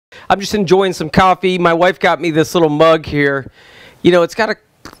I'm just enjoying some coffee. My wife got me this little mug here. You know, it's got a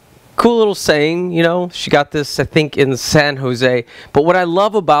cool little saying, you know. She got this, I think, in San Jose. But what I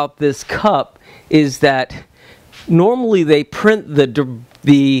love about this cup is that normally they print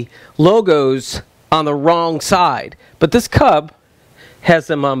the logos on the wrong side. But this cup has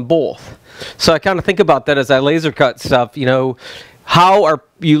them on both. So I kind of think about that as I laser cut stuff, you know. How are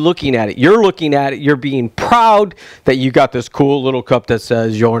you looking at it? You're looking at it, you're being proud that you got this cool little cup that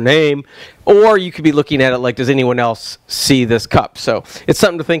says your name, or you could be looking at it like, does anyone else see this cup? So it's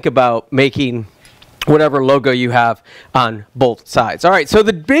something to think about, making whatever logo you have on both sides. All right, so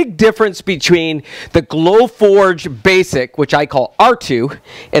the big difference between the Glowforge Basic, which I call R2,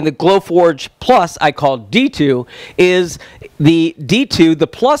 and the Glowforge Plus, I call D2, is the D2, the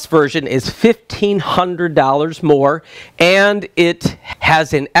Plus version, is $1,500 more, and it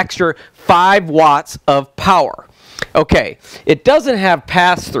has an extra 5 watts of power. Okay, it doesn't have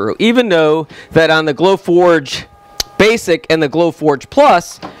pass-through, even though that on the Glowforge Basic and the Glowforge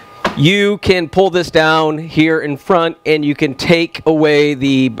Plus, you can pull this down here in front and you can take away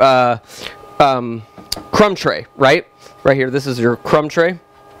the crumb tray, right? Right here, this is your crumb tray.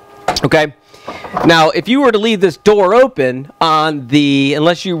 Okay. Now, if you were to leave this door open on the,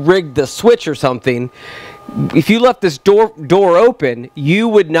 unless you rigged the switch or something, if you left this door open, you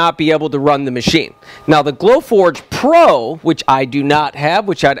would not be able to run the machine. Now, the Glowforge Pro, which I do not have,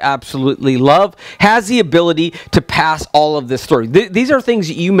 which I'd absolutely love, has the ability to pass all of this through. These are things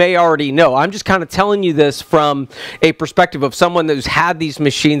that you may already know. I'm just kind of telling you this from a perspective of someone who's had these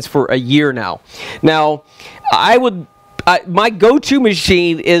machines for a year now. Now, my go-to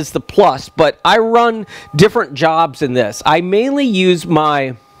machine is the Plus, but I run different jobs in this. I mainly use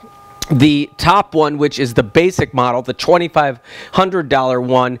the top one, which is the basic model, the $2,500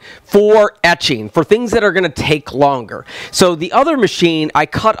 one, for etching, for things that are going to take longer. So the other machine, I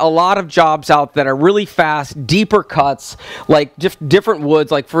cut a lot of jobs out that are really fast, deeper cuts, like different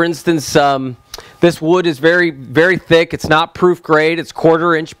woods. Like, for instance, this wood is very, very thick. It's not proof grade. It's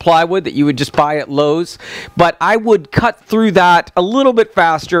 1/4-inch plywood that you would just buy at Lowe's. But I would cut through that a little bit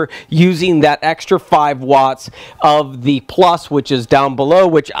faster using that extra 5 watts of the Plus, which is down below,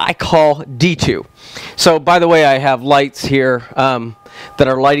 which I call D2. So, by the way, I have lights here that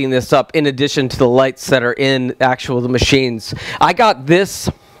are lighting this up in addition to the lights that are in the machines. I got this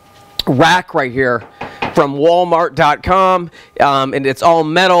rack right here from Walmart.com, and it's all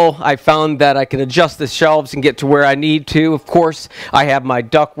metal. I found that I can adjust the shelves and get to where I need to. Of course, I have my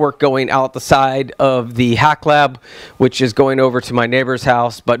ductwork going out the side of the hackLAB, which is going over to my neighbor's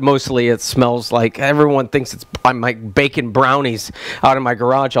house, but mostly it smells like everyone thinks I'm like baking brownies out in my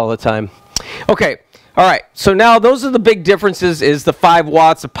garage all the time. Okay. All right, so now those are the big differences, is the 5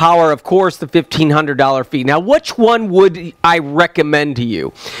 watts of power, of course, the $1,500 fee. Now, which one would I recommend to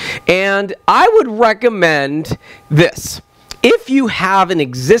you? And I would recommend this. If you have an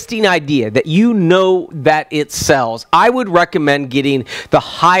existing idea that you know that it sells, I would recommend getting the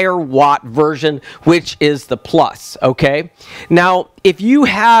higher watt version, which is the Plus, okay? Now, if you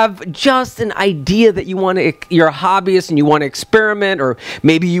have just an idea that you want to, you're a hobbyist and you want to experiment, or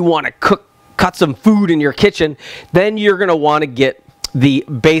maybe you want to cut some food in your kitchen, then you're going to want to get the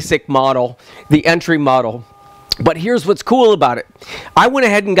basic model, the entry model. But here's what's cool about it. I went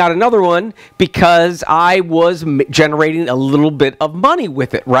ahead and got another one because I was generating a little bit of money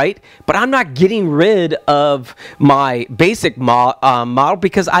with it, right? But I'm not getting rid of my basic model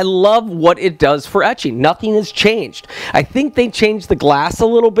because I love what it does for etching. Nothing has changed. I think they changed the glass a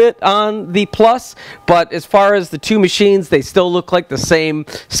little bit on the Plus, but as far as the two machines, they still look like the same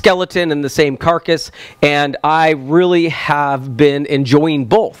skeleton and the same carcass, and I really have been enjoying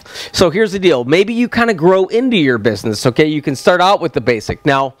both. So here's the deal. Maybe you kind of grow into your business, okay? You can start out with the basic.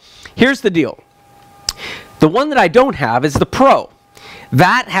 Now, here's the deal. The one that I don't have is the Pro.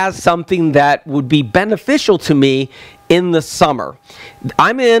 That has something that would be beneficial to me in the summer.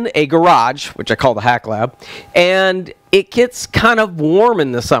 I'm in a garage, which I call the hackLAB, and it gets kind of warm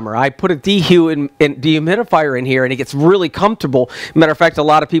in the summer. I put a dehumidifier in here, and it gets really comfortable. Matter of fact, a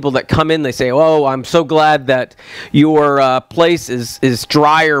lot of people that come in, they say, "Oh, I'm so glad that your place is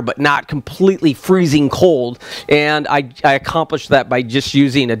drier but not completely freezing cold." And I accomplished that by just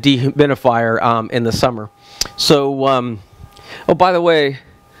using a dehumidifier in the summer. So, oh, by the way,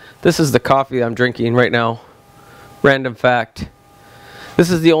 this is the coffee I'm drinking right now. Random fact.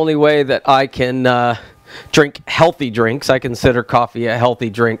 This is the only way that I can drink healthy drinks. I consider coffee a healthy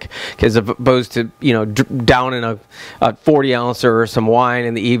drink, as opposed to, you know, down in a 40 ounce or some wine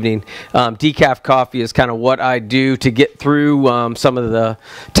in the evening. Decaf coffee is kind of what I do to get through some of the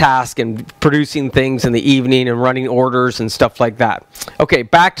tasks and producing things in the evening and running orders and stuff like that. Okay,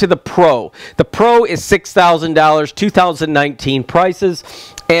 back to the Pro. The Pro is $6,000, 2019 prices,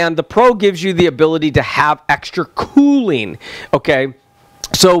 and the Pro gives you the ability to have extra cooling. Okay,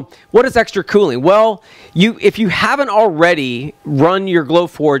 so what is extra cooling? Well, if you haven't already run your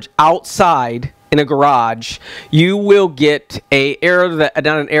Glowforge outside in a garage, you will get a error, not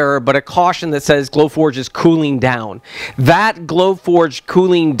an error, but a caution that says Glowforge is cooling down. That Glowforge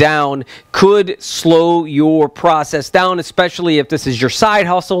cooling down could slow your process down, especially if this is your side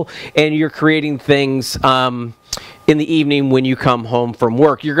hustle and you're creating things in the evening when you come home from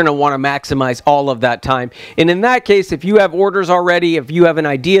work. You're going to want to maximize all of that time. And in that case, if you have orders already, if you have an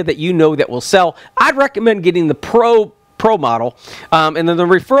idea that you know that will sell, I'd recommend getting the Pro model. And then the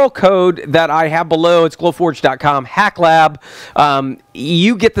referral code that I have below, it's glowforge.com, hackLAB.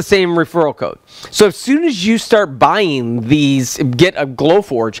 You get the same referral code. So as soon as you start buying these, get a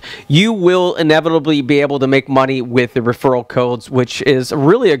Glowforge, you will inevitably be able to make money with the referral codes, which is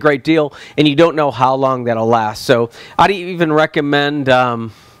really a great deal, and you don't know how long that'll last. So I'd even recommend that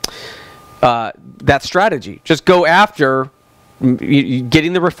strategy. Just go after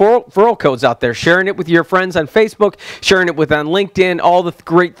getting the referral codes out there, sharing it with your friends on Facebook, sharing it on LinkedIn, all the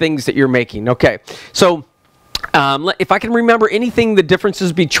great things that you're making. Okay, so if I can remember anything, the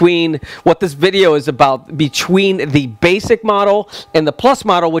differences between what this video is about, between the basic model and the plus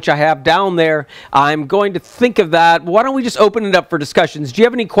model, which I have down there, I'm going to think of that. Why don't we just open it up for discussions? Do you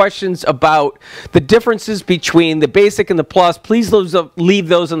have any questions about the differences between the basic and the plus? Please leave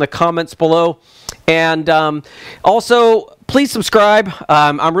those in the comments below. And also, please subscribe.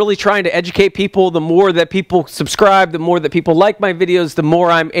 I'm really trying to educate people. The more that people subscribe, the more that people like my videos, the more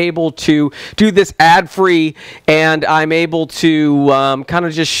I'm able to do this ad-free, and I'm able to kind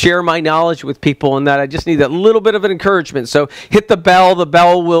of just share my knowledge with people, and that I just need that little bit of an encouragement. So hit the bell. The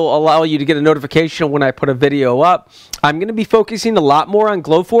bell will allow you to get a notification when I put a video up. I'm going to be focusing a lot more on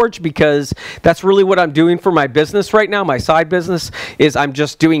Glowforge because that's really what I'm doing for my business right now. My side business is I'm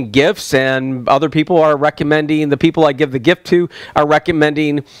just doing gifts, and other people are recommending, the people I give the gift to are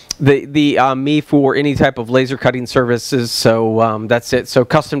recommending me for any type of laser cutting services. So that's it. So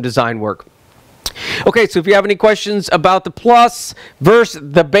custom design work. Okay, so if you have any questions about the plus versus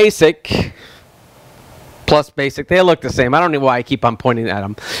the basic, plus basic, they look the same. I don't know why I keep on pointing at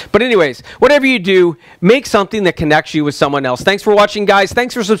them. But anyways, whatever you do, make something that connects you with someone else. Thanks for watching, guys.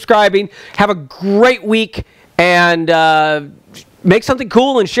 Thanks for subscribing. Have a great week, and make something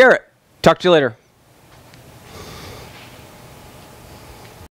cool and share it. Talk to you later.